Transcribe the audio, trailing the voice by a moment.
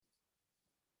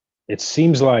It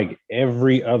seems like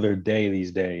every other day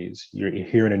these days, you're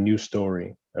hearing a new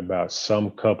story about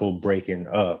some couple breaking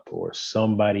up or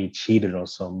somebody cheated on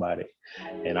somebody.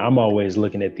 And I'm always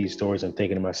looking at these stories and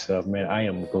thinking to myself, man, I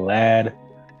am glad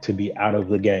to be out of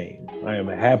the game. I am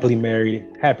happily married,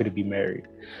 happy to be married.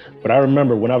 But I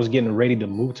remember when I was getting ready to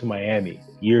move to Miami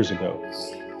years ago,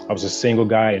 I was a single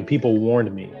guy, and people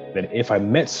warned me that if I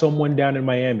met someone down in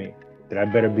Miami, that I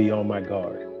better be on my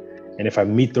guard. And if I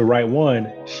meet the right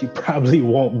one, she probably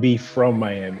won't be from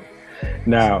Miami.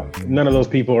 Now, none of those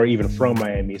people are even from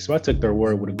Miami, so I took their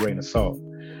word with a grain of salt.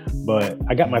 But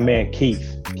I got my man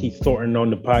Keith Thornton on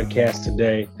the podcast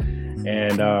today.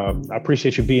 And I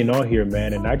appreciate you being on here,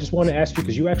 man. And I just want to ask you,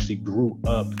 because you actually grew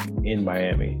up in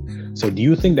Miami. So do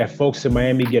you think that folks in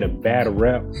Miami get a bad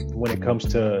rep when it comes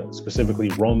to specifically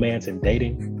romance and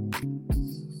dating?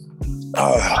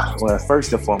 Well,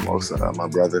 first and foremost, my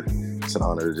brother, it's an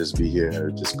honor to just be here,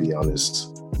 just be on this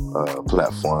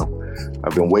platform.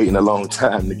 I've been waiting a long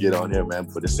time to get on here, man,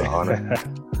 but it's an honor.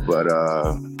 But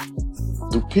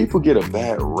do people get a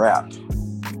bad rap?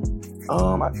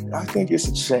 I think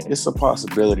it's a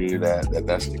possibility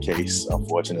that's the case.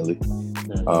 Unfortunately,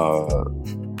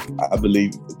 I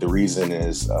believe the reason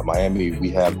is Miami. We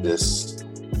have this.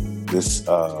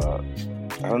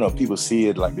 I don't know. People see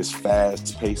it like this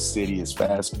fast-paced city. It's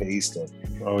fast-paced, and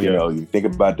you know, you think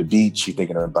about the beach, you're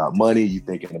thinking about money, you're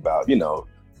thinking about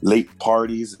late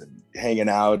parties and hanging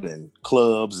out and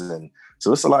clubs, and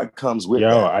so it's a lot comes with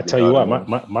that. I tell you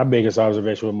what, my biggest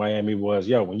observation with Miami was,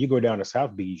 when you go down to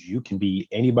South Beach, you can be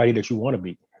anybody that you want to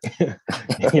be.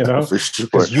 For sure.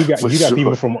 Because you got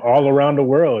people from all around the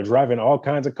world driving all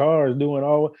kinds of cars, doing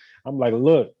all. I'm like,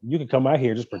 look, you can come out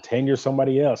here, just pretend you're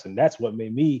somebody else, and that's what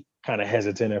made me kind of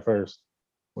hesitant at first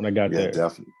when I got there.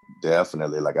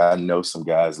 Definitely. Like I know some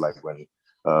guys like when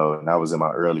I was in my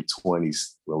early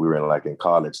 20s, when we were in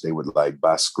college, they would like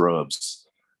buy scrubs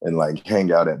and like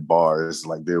hang out at bars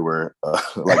like they were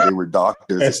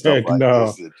doctors and stuff like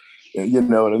this. And you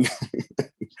know what I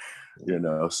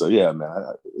mean? So yeah,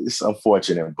 man, it's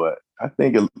unfortunate, but I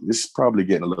think it's probably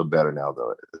getting a little better now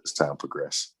though as time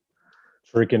progresses.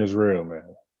 Tricking is real,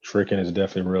 man. Tricking is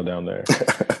definitely real down there.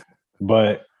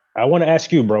 But I want to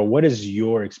ask you, bro, what is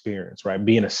your experience, right?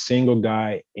 Being a single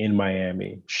guy in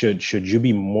Miami, should you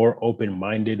be more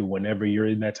open-minded whenever you're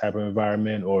in that type of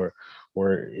environment, or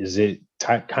is it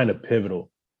kind of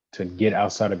pivotal to get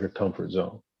outside of your comfort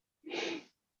zone?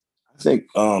 I think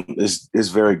it's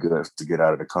very good to get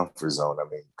out of the comfort zone. I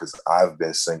mean, because I've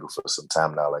been single for some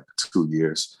time now, like 2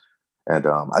 years, and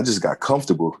I just got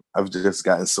comfortable. I've just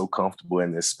gotten so comfortable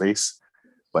in this space,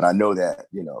 but I know that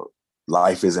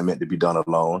life isn't meant to be done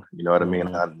alone. You know what I mean?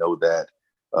 I know that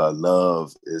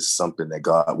love is something that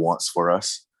God wants for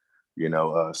us.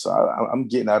 So I'm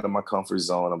getting out of my comfort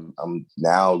zone. I'm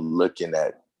now looking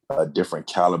at a different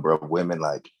caliber of women.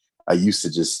 Like I used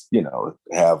to just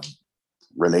have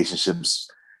relationships,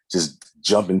 just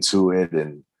jump into it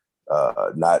and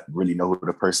not really know who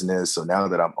the person is. So now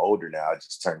that I'm older now, I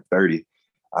just turned 30.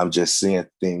 I'm just seeing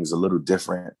things a little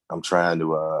different. I'm trying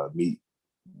to meet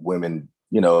women,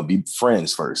 be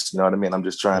friends first. You know what I mean? I'm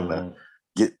just trying to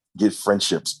get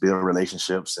friendships, build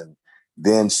relationships, and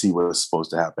then see what's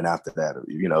supposed to happen after that.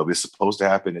 If it's supposed to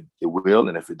happen, it will.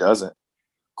 And if it doesn't,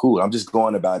 cool. I'm just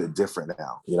going about it different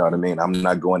now. You know what I mean? I'm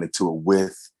not going into it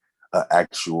with an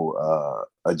actual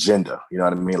agenda. You know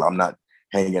what I mean? I'm not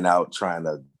hanging out trying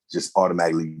to just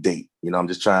automatically date. I'm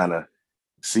just trying to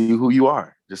see who you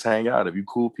are. Just hang out. If you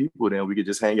cool people, then we could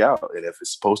just hang out. And if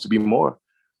it's supposed to be more,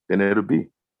 then it'll be.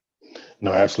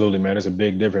 No, absolutely, man. There's a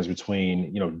big difference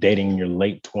between, dating in your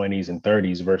late 20s and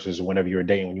 30s versus whenever you were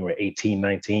dating when you were 18,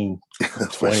 19,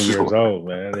 20 years old,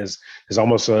 man. There's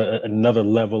almost another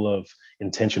level of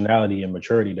intentionality and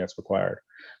maturity that's required.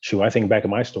 Shoot, I think back in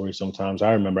my story sometimes,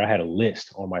 I remember I had a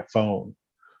list on my phone,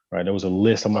 right? There was a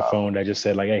list on my phone that just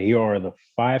said like, hey, here are the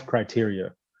 5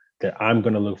 criteria that I'm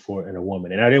going to look for in a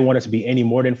woman. And I didn't want it to be any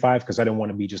more than 5 because I didn't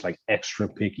want to be just like extra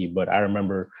picky. But I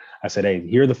remember I said, hey,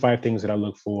 here are the 5 things that I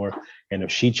look for. And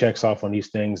if she checks off on these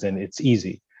things, then it's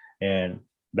easy. And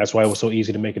that's why it was so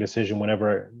easy to make a decision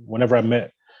whenever I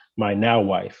met my now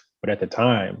wife. But at the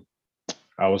time,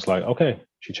 I was like, okay,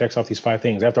 she checks off these 5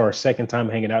 things. After our second time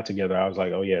hanging out together, I was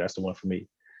like, oh yeah, that's the one for me.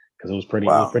 Because it was pretty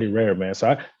rare, man.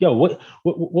 So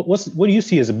what do you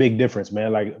see as a big difference,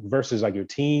 man? Like versus like your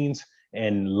teens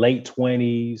and late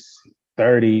 20s,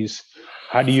 30s,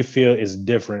 how do you feel is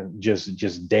different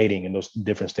just dating in those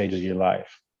different stages of your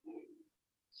life?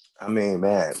 I mean,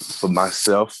 man, for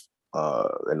myself,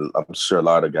 and I'm sure a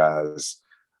lot of guys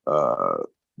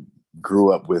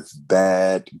grew up with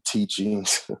bad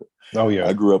teachings Oh yeah.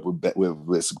 I grew up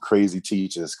with some crazy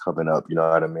teachers coming up. You know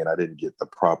what I mean? I didn't get the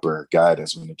proper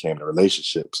guidance when it came to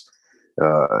relationships.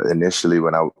 Initially,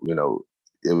 when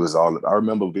it was all. I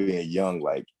remember being young,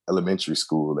 like elementary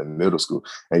school and middle school,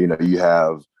 and you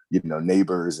have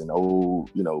neighbors and old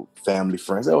family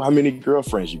friends. Oh, how many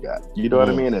girlfriends you got? You know what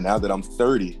I mean? And now that I'm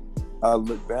 30, I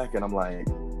look back and I'm like,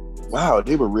 wow,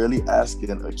 they were really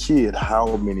asking a kid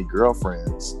how many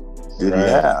girlfriends did he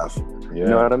have? Yeah. You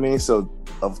know what I mean? So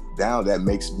now that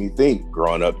makes me think,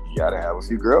 growing up, you gotta have a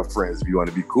few girlfriends. If you want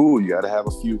to be cool, you gotta have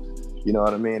a few, you know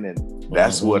what I mean? And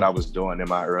that's what I was doing in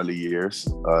my early years.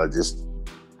 Just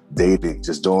dating,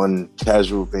 just doing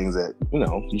casual things that,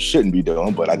 you shouldn't be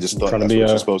doing, but I just thought that's what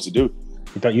you're supposed to do.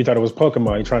 You thought it was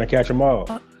Pokemon, you're trying to catch them all.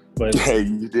 But hey,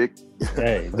 you dick.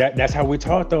 Hey, that's how we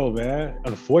taught though, man.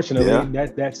 Unfortunately,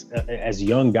 that's as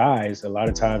young guys, a lot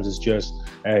of times it's just,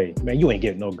 hey, man, you ain't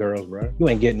getting no girls, bro. You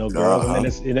ain't getting no girls, and then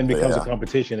it then becomes a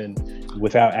competition, and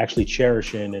without actually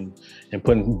cherishing and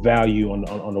putting value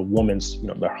on a woman's,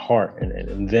 their heart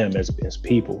and them as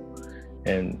people,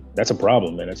 and that's a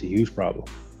problem, man. That's a huge problem.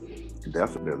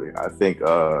 Definitely, I think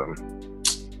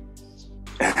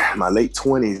my late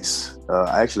 20s.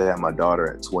 I actually had my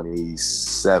daughter at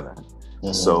 27.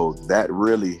 So that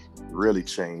really, really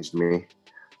changed me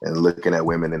and looking at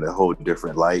women in a whole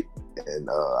different light. And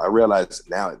I realize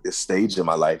now at this stage in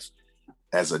my life,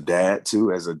 as a dad,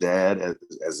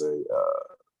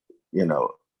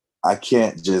 I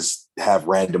can't just have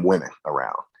random women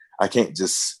around. I can't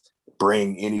just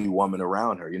bring any woman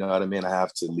around her. You know what I mean? I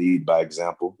have to lead by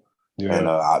example.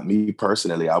 Yeah. And me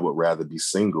personally, I would rather be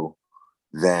single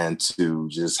than to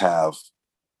just have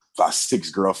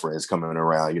 5-6 girlfriends coming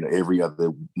around, every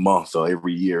other month or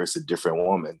every year. It's a different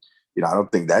woman. I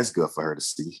don't think that's good for her to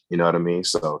see. You know what I mean?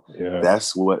 So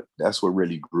that's what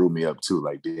really grew me up too.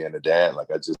 Like being a dad, like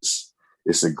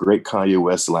it's a great Kanye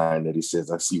West line that he says,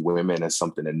 I see women as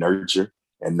something to nurture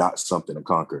and not something to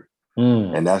conquer.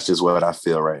 And that's just what I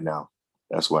feel right now.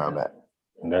 That's where I'm at.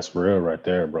 And that's real right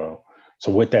there, bro.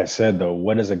 So with that said, though,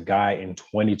 what does a guy in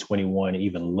 2021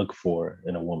 even look for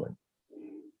in a woman?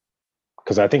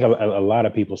 Because I think a lot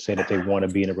of people say that they want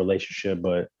to be in a relationship,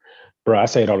 but bro, I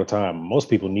say it all the time. Most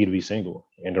people need to be single.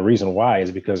 And the reason why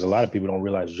is because a lot of people don't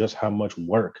realize just how much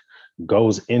work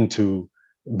goes into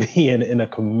being in a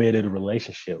committed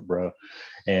relationship, bro.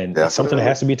 And it's something that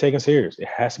has to be taken serious. It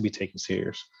has to be taken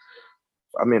serious.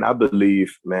 I mean, I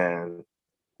believe, man,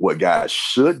 what guys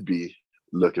should be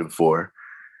looking for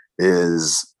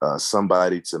is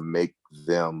somebody to make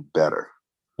them better.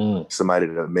 Somebody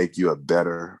to make you a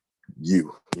better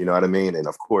you know what I mean? And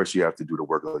of course you have to do the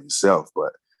work on yourself,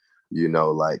 but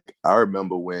like I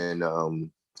remember when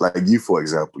like you, for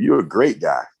example, you're a great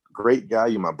guy,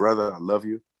 you're my brother, I love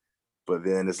you, but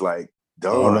then it's like, I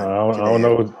don't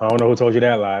know who told you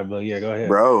that lie, but yeah, go ahead,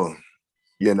 bro.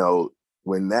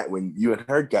 When you and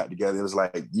her got together, it was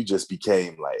like you just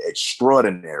became like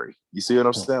extraordinary. You see what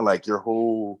I'm saying? Like your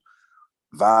whole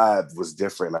vibe was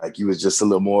different. Like you was just a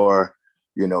little more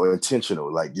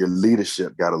intentional. Like your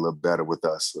leadership got a little better with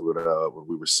us when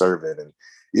we were serving, and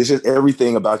it's just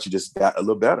everything about you just got a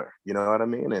little better. You know what I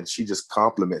mean? And she just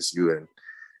compliments you,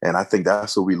 and I think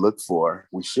that's what we look for.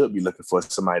 We should be looking for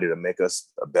somebody to make us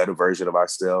a better version of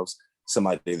ourselves,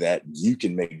 somebody that you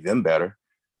can make them better.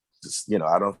 Just,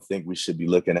 I don't think we should be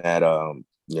looking at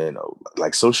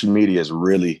like social media is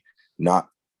really not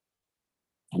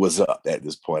what's up at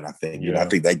this point. I think I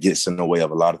think that gets in the way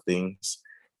of a lot of things.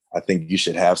 I think you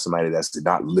should have somebody that's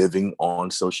not living on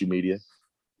social media.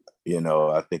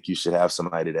 I think you should have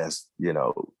somebody that's,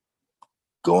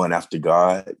 going after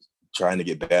God, trying to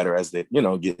get better as they,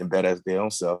 getting better as their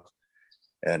own self.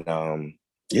 And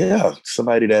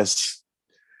somebody that's,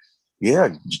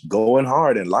 going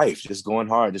hard in life, just going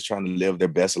hard, just trying to live their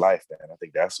best life, man. I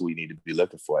think that's what we need to be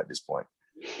looking for at this point.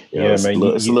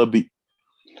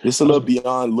 It's a little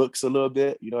beyond looks a little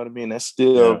bit, you know what I mean? That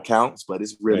still counts, but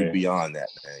it's really beyond that,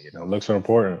 man. Looks are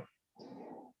important.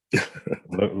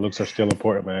 Looks are still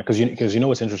important, man. Because you know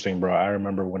what's interesting, bro? I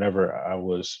remember whenever I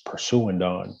was pursuing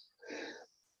Dawn,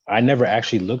 I never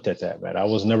actually looked at that, man. I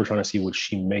was never trying to see would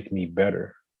she make me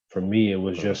better. For me, it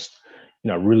was just,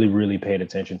 really, really paying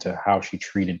attention to how she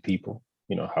treated people,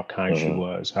 how kind she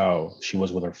was, how she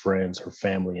was with her friends, her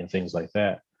family, and things like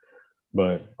that.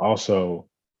 But also,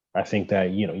 I think that,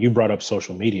 you brought up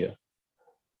social media.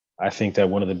 I think that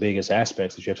one of the biggest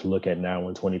aspects that you have to look at now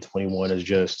in 2021 is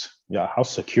just, how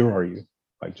secure are you?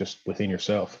 Like just within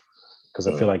yourself? Because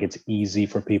I feel like it's easy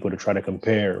for people to try to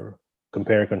compare,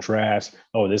 contrast.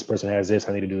 Oh, this person has this,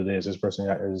 I need to do this. This person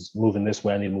is moving this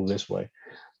way, I need to move this way.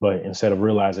 But instead of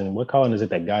realizing what calling is it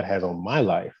that God has on my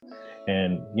life,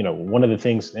 And, you know, one of the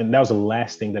things, and that was the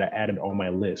last thing that I added on my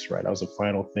list, right? That was the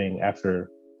final thing after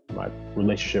my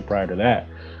relationship prior to that.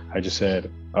 I just said,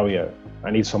 oh yeah, I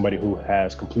need somebody who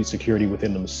has complete security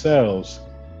within themselves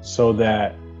so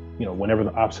that, you know, whenever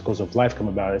the obstacles of life come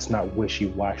about, it's not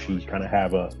wishy-washy. You kind of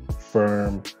have a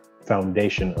firm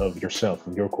foundation of yourself,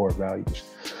 of your core values.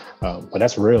 But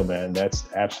that's real, man. That's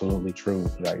absolutely true.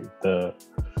 Like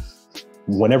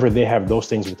whenever they have those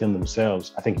things within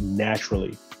themselves, I think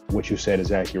naturally what you said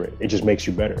is accurate. It just makes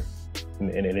you better, and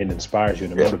it inspires you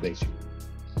and it motivates you.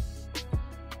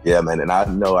 Yeah, man. And I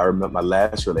remember my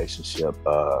last relationship.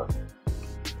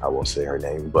 I won't say her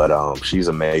name, but she's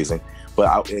amazing.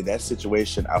 But in that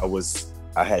situation,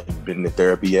 I hadn't been in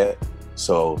therapy yet,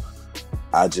 so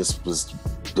I just was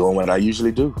doing what I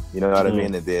usually do. You know what I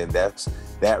mean? And then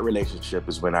that relationship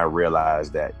is when I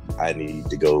realized that I need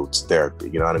to go to therapy.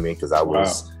 You know what I mean? Because I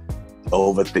was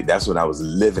that's when I was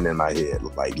living in my head,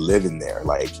 like living there.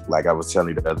 Like I was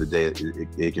telling you the other day,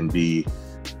 it can be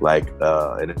like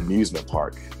an amusement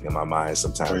park in my mind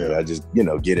sometimes. Oh, yeah. I just, you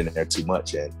know, get in there too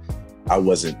much, and I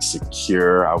wasn't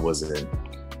secure. I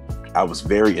was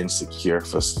very insecure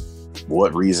for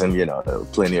what reason, you know, there were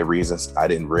plenty of reasons. I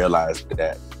didn't realize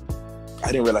that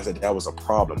was a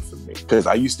problem for me, because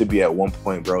I used to be at one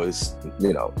point, bro, it's,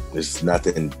 you know, there's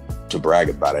nothing to brag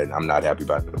about it, and I'm not happy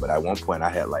about it, but at one point I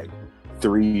had like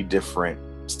 3 different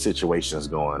situations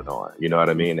going on, you know what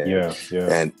I mean? And,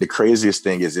 and the craziest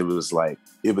thing is it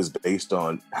was based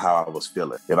on how I was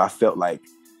feeling. If I felt like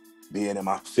being in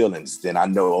my feelings, then I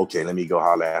know, okay, let me go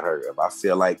holler at her. If I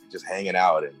feel like just hanging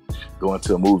out and going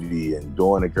to a movie and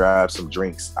going to grab some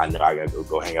drinks, I know I gotta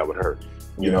go hang out with her.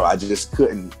 You know, I just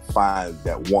couldn't find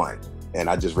that one. And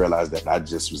I just realized that I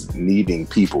just was needing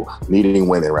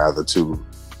women rather, to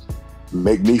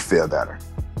make me feel better.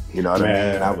 You know what I mean?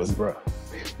 And I was, bro,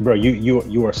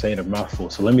 you are saying a mouthful.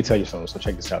 So let me tell you something. So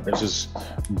check this out. There's this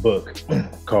book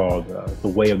called The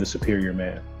Way of the Superior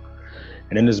Man.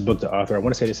 And in this book, the author, I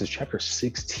want to say this is chapter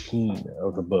 16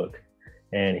 of the book.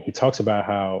 And he talks about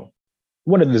how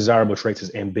one of the desirable traits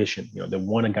is ambition. You know, they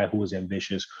want a guy who is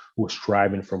ambitious, who is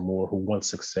striving for more, who wants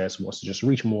success, who wants to just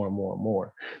reach more and more and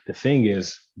more. The thing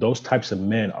is, those types of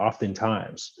men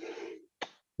oftentimes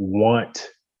want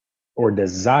or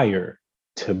desire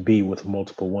to be with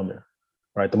multiple women,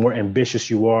 right? The more ambitious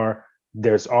you are,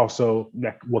 there's also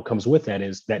that what comes with that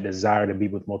is that desire to be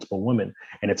with multiple women.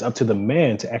 And it's up to the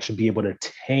man to actually be able to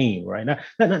tame, right? Not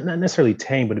necessarily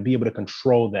tame, but to be able to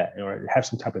control that or have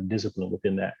some type of discipline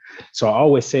within that. So I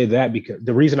always say that, because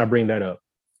the reason I bring that up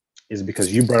is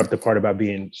because you brought up the part about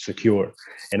being secure.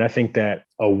 And I think that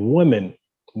a woman,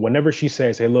 whenever she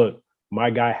says, hey, look, my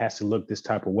guy has to look this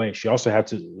type of way, she also has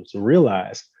to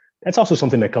realize that's also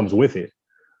something that comes with it,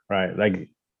 right? Like,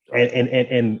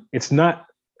 and it's not,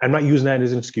 I'm not using that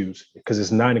as an excuse, because it's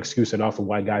not an excuse at all for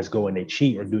why guys go and they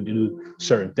cheat or do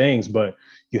certain things. But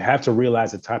you have to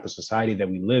realize the type of society that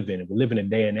we live in. And we live in a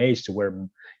day and age to where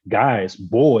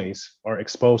boys are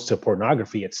exposed to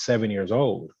pornography at 7 years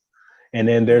old. And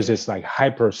then there's this like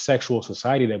hypersexual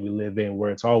society that we live in, where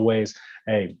it's always,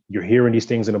 hey, you're hearing these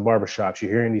things in the barbershops,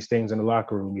 you're hearing these things in the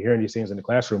locker room, you're hearing these things in the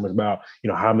classroom about, you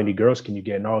know, how many girls can you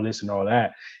get and all this and all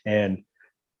that. And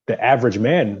the average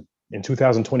man in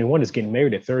 2021 is getting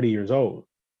married at 30 years old.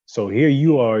 So here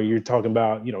you are, you're talking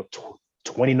about, you know,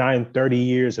 29, 30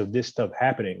 years of this stuff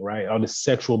happening, right? All this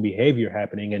sexual behavior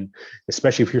happening. And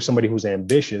especially if you're somebody who's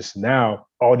ambitious, now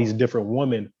all these different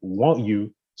women want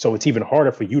you. So it's even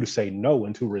harder for you to say no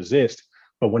and to resist.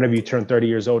 But whenever you turn 30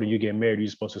 years old and you get married, you're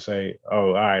supposed to say, oh,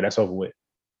 all right, that's over with.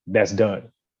 That's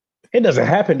done. It doesn't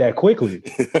happen that quickly.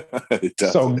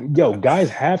 So, guys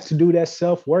have to do that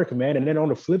self-work, man. And then on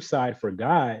the flip side, for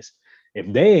guys,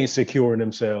 if they ain't secure in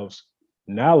themselves,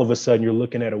 now all of a sudden you're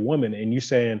looking at a woman and you're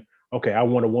saying, okay, I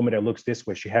want a woman that looks this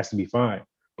way. She has to be fine.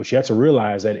 But you have to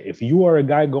realize that if you are a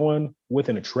guy going with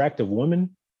an attractive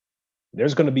woman,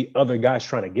 there's going to be other guys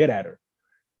trying to get at her.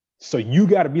 So you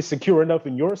got to be secure enough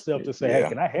in yourself to say, hey,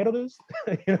 can I handle this?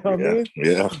 You know what I mean?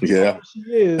 Yeah. The she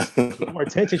is, the more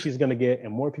attention she's going to get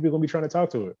and more people are going to be trying to talk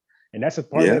to her. And that's a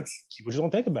part that people just don't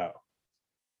think about.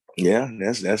 Yeah,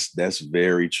 that's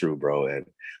very true, bro. And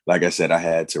like I said, I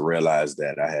had to realize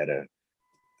that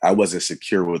I wasn't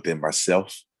secure within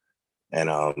myself.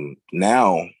 And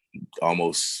now,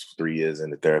 almost 3 years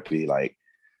into therapy, like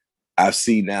I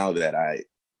see now that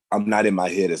I'm not in my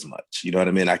head as much. You know what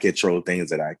I mean? I control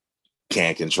things that I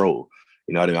can't control.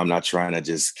 You know what I mean? I'm not trying to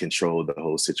just control the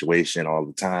whole situation all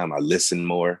the time. I listen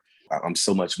more. I'm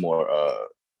so much more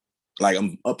like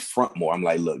I'm upfront more. I'm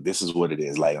like, look, this is what it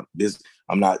is. Like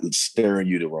I'm not steering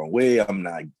you the wrong way. I'm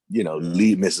not,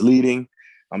 misleading.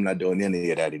 I'm not doing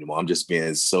any of that anymore. I'm just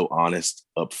being so honest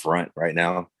up front right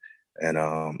now. And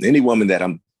any woman that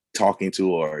I'm talking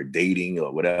to or dating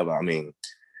or whatever, I mean,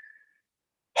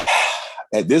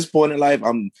 at this point in life,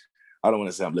 I don't want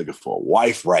to say I'm looking for a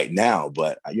wife right now,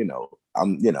 but I'm in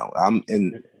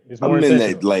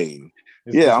that lane.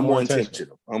 I'm more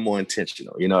intentional. I'm more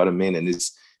intentional. You know what I mean? And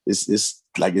it's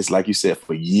like you said,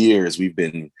 for years we've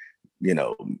been,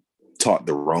 taught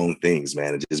the wrong things,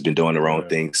 man, and just been doing the wrong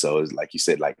things. So it's like you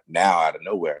said, like now out of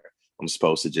nowhere, I'm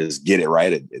supposed to just get it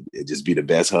right. It just be the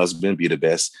best husband, be the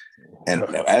best. And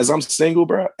as I'm single,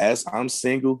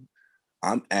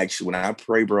 I'm actually, when I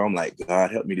pray, bro, I'm like,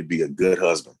 God, help me to be a good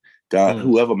husband. God,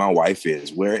 whoever my wife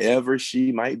is, wherever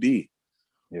she might be,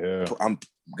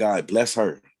 God, bless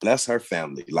her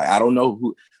family. Like, I don't know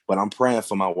who, but I'm praying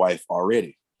for my wife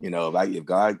already. If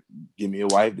God give me a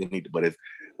wife, then but if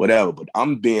whatever, but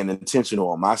I'm being intentional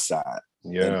on my side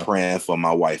and praying for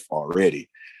my wife already.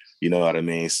 You know what I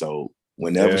mean? So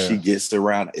whenever she gets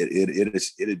around,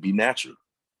 it'd be natural.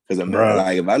 Because I'm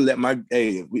like,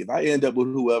 if I end up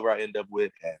with whoever I end up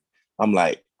with, and I'm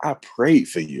like, I prayed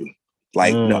for you.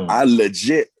 Like, no, I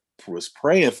legit was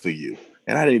praying for you,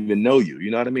 and I didn't even know you.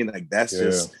 You know what I mean? Like,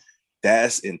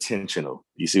 that's intentional.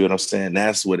 You see what I'm saying?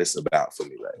 That's what it's about for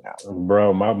me right now.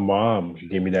 Bro, my mom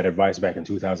gave me that advice back in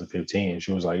 2015.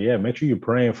 She was like, yeah, make sure you're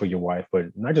praying for your wife, but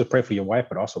not just pray for your wife,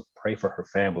 but also pray for her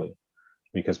family.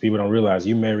 Because people don't realize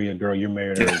you marry a girl, you're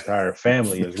marrying her entire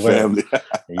family as well.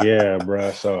 Yeah,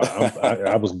 bro. So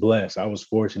I was blessed. I was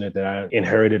fortunate that I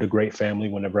inherited a great family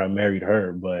whenever I married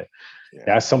her. But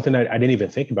that's something that I didn't even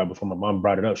think about before my mom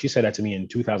brought it up. She said that to me in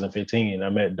 2015, and I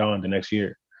met Dawn the next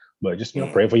year. But just,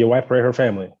 pray for your wife, pray her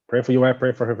family. Pray for your wife,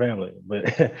 pray for her family.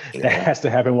 But that has to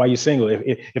happen while you're single.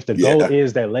 If the goal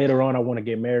is that later on I want to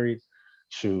get married,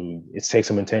 shoot, it takes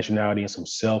some intentionality and some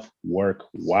self-work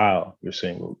while you're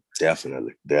single.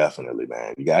 Definitely,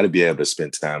 man. You got to be able to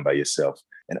spend time by yourself.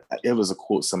 And it was a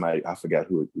quote, somebody, I forgot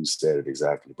who said it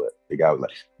exactly, but the guy was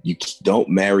like, you don't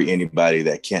marry anybody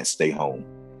that can't stay home,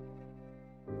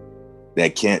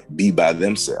 that can't be by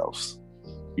themselves.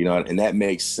 And that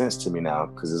makes sense to me now,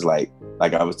 because it's like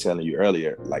I was telling you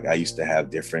earlier, like I used to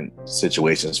have different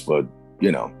situations for,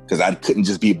 because I couldn't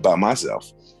just be by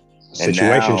myself.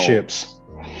 Situationships.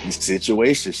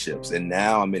 And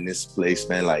now I'm in this place,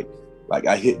 man, like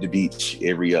I hit the beach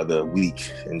every other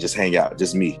week and just hang out,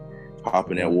 just me,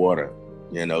 hop in that water,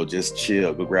 just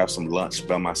chill, go grab some lunch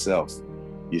by myself.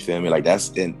 You feel me? Like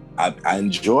and I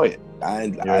enjoy it. I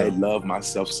love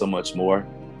myself so much more.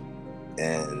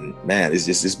 And man,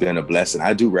 it's been a blessing.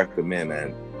 I do recommend,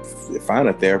 man, find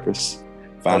a therapist,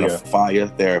 find a fire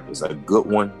therapist, a good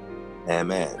one. And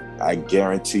man, I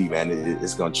guarantee, man,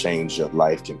 it's going to change your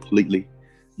life completely.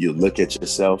 You look at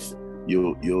yourself,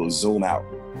 you'll zoom out.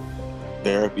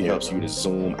 Therapy helps you to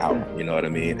zoom out, you know what I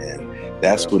mean? And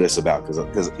that's what it's about. Because I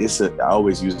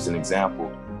always use an example.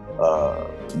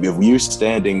 If you're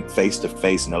standing face to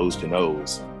face, nose to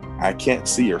nose, I can't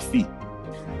see your feet.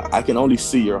 I can only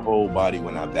see your whole body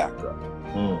when I back up.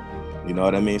 You know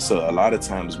what I mean? So a lot of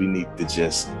times we need to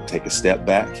just take a step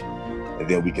back, and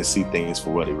then we can see things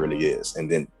for what it really is. And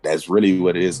then that's really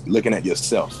what it is, looking at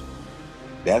yourself.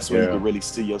 That's when you can really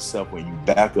see yourself, when you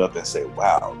back up and say,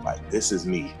 wow, like this is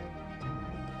me.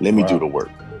 Let me do the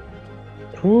work.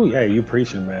 Ooh, yeah, you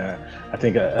preaching, man. I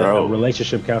think a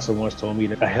relationship counselor once told me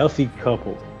that a healthy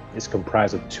couple is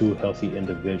comprised of two healthy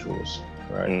individuals,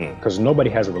 right? Because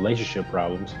nobody has a relationship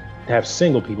problems. They have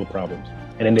single people problems.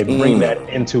 And then they bring that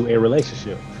into a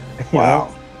relationship.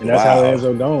 Wow. And that's how it ends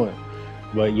up going.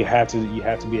 But you have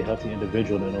to be a healthy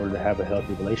individual in order to have a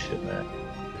healthy relationship, man.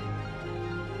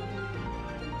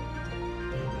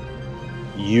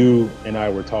 You and I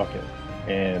were talking,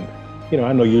 and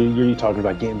I know you're talking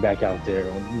about getting back out there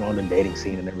on the dating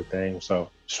scene and everything. So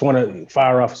just want to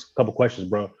fire off a couple questions,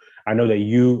 bro. I know that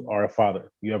you are a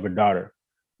father. You have a daughter.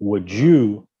 Would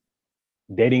you,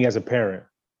 dating as a parent,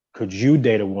 could you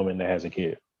date a woman that has a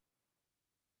kid?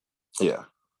 Yeah.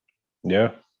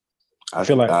 Yeah. I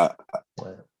feel like I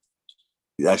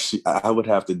would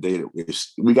have to date it.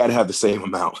 We got to have the same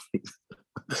amount.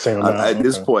 At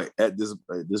this point,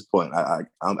 I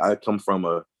come from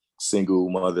a single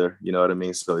mother, you know what I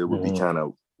mean? So it would be kind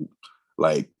of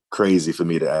like crazy for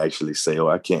me to actually say, oh,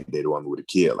 I can't date a woman with a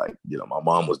kid. Like, my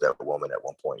mom was that woman at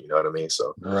one point, you know what I mean?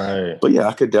 So, but yeah,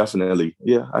 I could definitely,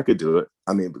 I could do it.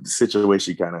 I mean, but the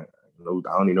situation kind of,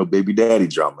 I don't need no baby daddy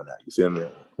drama now. You feel me?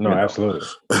 No, absolutely.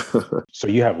 So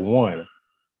you have one.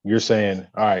 You're saying,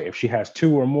 all right, if she has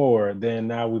two or more, then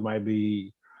now we might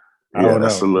be, I don't know.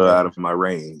 That's a little out of my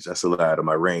range. That's a little out of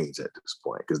my range at this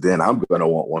point. Because then I'm going to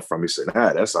want one from you. Say,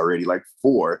 that's already like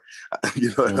 4. You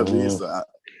know what I mean? So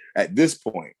at this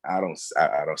point, I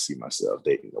don't see myself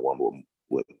dating a woman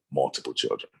with multiple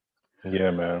children.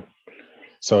 Yeah, man.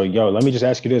 So, let me just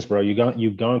ask you this, bro.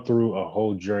 You've gone through a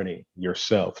whole journey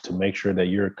yourself to make sure that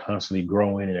you're constantly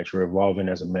growing and that you're evolving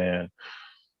as a man.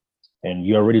 And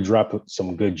you already dropped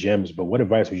some good gems, but what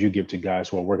advice would you give to guys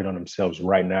who are working on themselves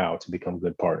right now to become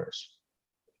good partners?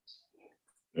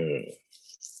 I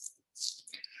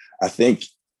think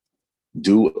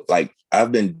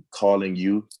I've been calling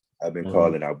you. I've been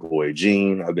calling our boy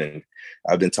Gene. I've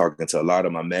been talking to a lot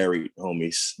of my married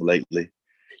homies lately.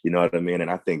 You know what I mean?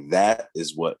 And I think that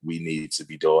is what we need to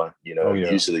be doing. You know,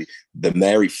 usually the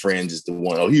married friend is the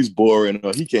one, he's boring,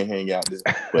 or he can't hang out.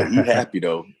 But he happy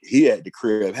though. He at the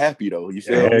crib happy though. You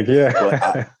feel me?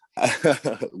 Yeah.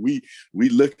 But we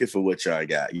looking for what y'all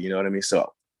got. You know what I mean?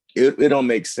 So it don't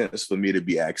make sense for me to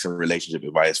be asking relationship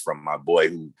advice from my boy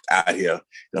who out here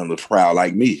on the prowl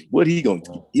like me. What he gonna,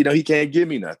 he can't give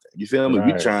me nothing. You feel me?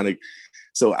 Right. We trying to,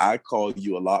 so I call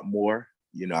you a lot more.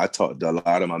 You know, I talked to a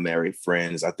lot of my married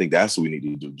friends. I think that's what we need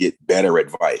to do, get better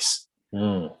advice.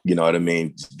 You know what I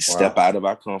mean? Step out of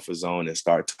our comfort zone and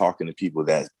start talking to people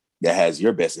that has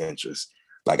your best interest.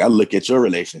 Like I look at your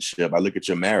relationship, I look at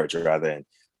your marriage rather, and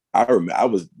I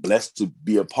was blessed to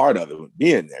be a part of it,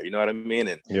 being there. You know what I mean?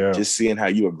 And just seeing how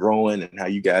you are growing and how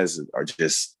you guys are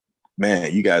just,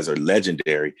 man, you guys are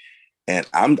legendary. And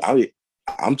I'm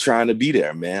trying to be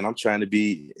there, man. I'm trying to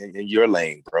be in your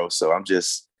lane, bro. So I'm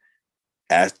just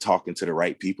talking to the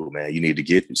right people, man. You need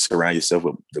to surround yourself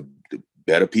with the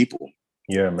better people.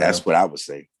 Yeah, man. That's what I would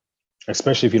say.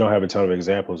 Especially if you don't have a ton of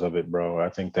examples of it, bro. I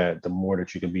think that the more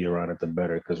that you can be around it, the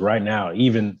better. Because right now,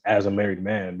 even as a married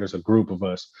man, there's a group of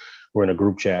us. We're in a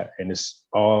group chat, and it's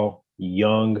all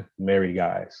young married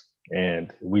guys.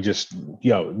 And we just,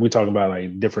 we talk about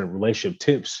like different relationship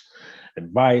tips,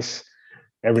 advice.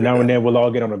 Every now and then we'll all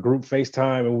get on a group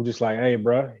FaceTime and we're just like, hey,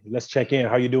 bro, let's check in.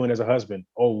 How you doing as a husband?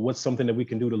 Oh, what's something that we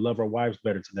can do to love our wives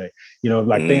better today? You know,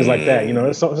 like things like that,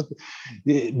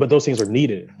 but those things are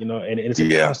needed, and it's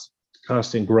a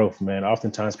constant growth, man.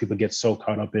 Oftentimes people get so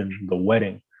caught up in the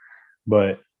wedding,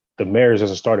 but the marriage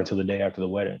doesn't start until the day after the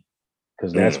wedding,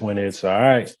 because that's when it's all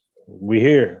right. We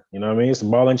here, you know what I mean? It's the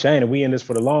ball and chain, and we in this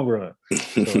for the long run.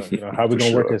 So, how we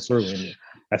gonna work this through? And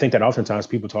I think that oftentimes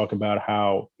people talk about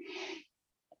how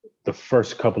the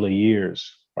first couple of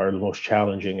years are the most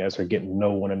challenging as they're getting to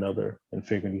know one another and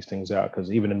figuring these things out.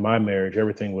 Because even in my marriage,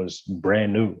 everything was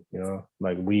brand new.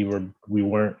 Like we were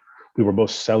both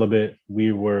celibate.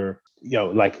 We were,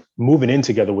 like moving in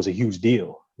together was a huge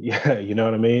deal. Yeah, you know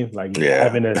what I mean? Like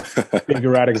having to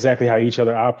figure out exactly how each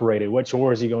other operated, what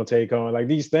chores you gonna take on, like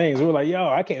these things. We were like,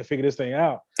 I can't figure this thing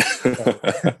out.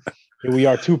 Here we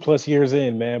are 2+ years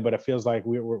in, man. But it feels like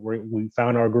we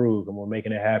found our groove and we're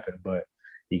making it happen. But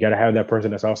you got to have that person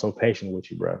that's also patient with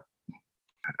you, bro.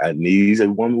 I need a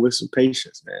woman with some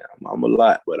patience, man. I'm a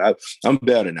lot, but I'm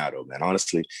better now, though, man.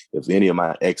 Honestly, if any of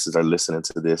my exes are listening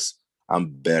to this, I'm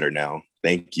better now.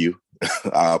 Thank you.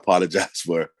 I apologize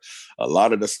for a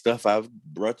lot of the stuff I've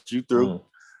brought you through,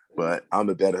 but I'm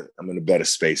in a better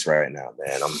space right now,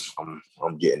 man.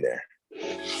 I'm getting there.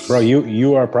 Bro,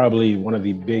 you are probably one of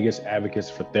the biggest advocates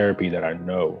for therapy that I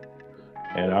know.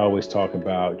 And I always talk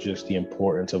about just the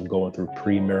importance of going through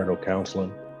premarital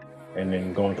counseling and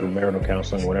then going through marital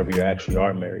counseling whenever you actually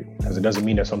are married, because it doesn't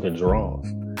mean that something's wrong.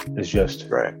 It's just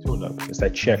it's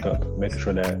that checkup, making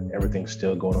sure that everything's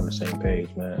still going on the same page,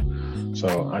 man.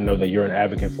 So I know that you're an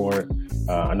advocate for it.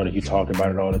 I know that you talk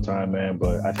about it all the time, man,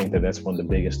 but I think that that's one of the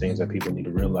biggest things that people need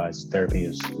to realize. Therapy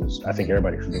is I think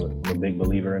everybody should do it. I'm a big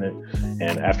believer in it.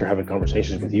 And after having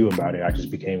conversations with you about it, I just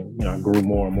became, I grew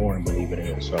more and more in believing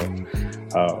in it. So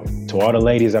to all the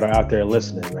ladies that are out there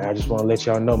listening, man, I just want to let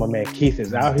y'all know my man Keith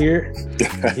is out here.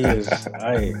 He is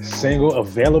single,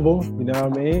 available. You know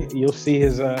what I mean? You'll see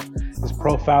his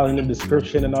profile in the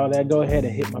description and all that. Go ahead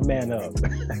and hit my man up.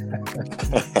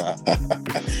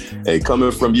 Hey,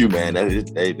 coming from you, man,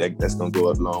 that's gonna go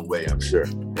a long way, I'm sure.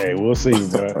 Hey, we'll see,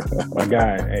 bro. My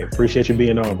guy. Hey, appreciate you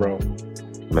being on, bro.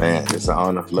 Man, it's an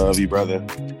honor. Love you, brother.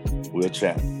 We'll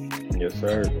chat. Yes,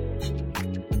 sir.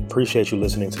 Appreciate you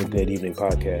listening to the Good Evening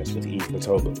Podcast with Eve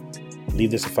Matoba. Leave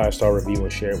this a 5-star review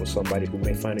and share it with somebody who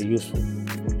may find it useful.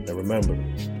 And remember,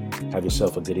 have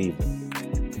yourself a good evening.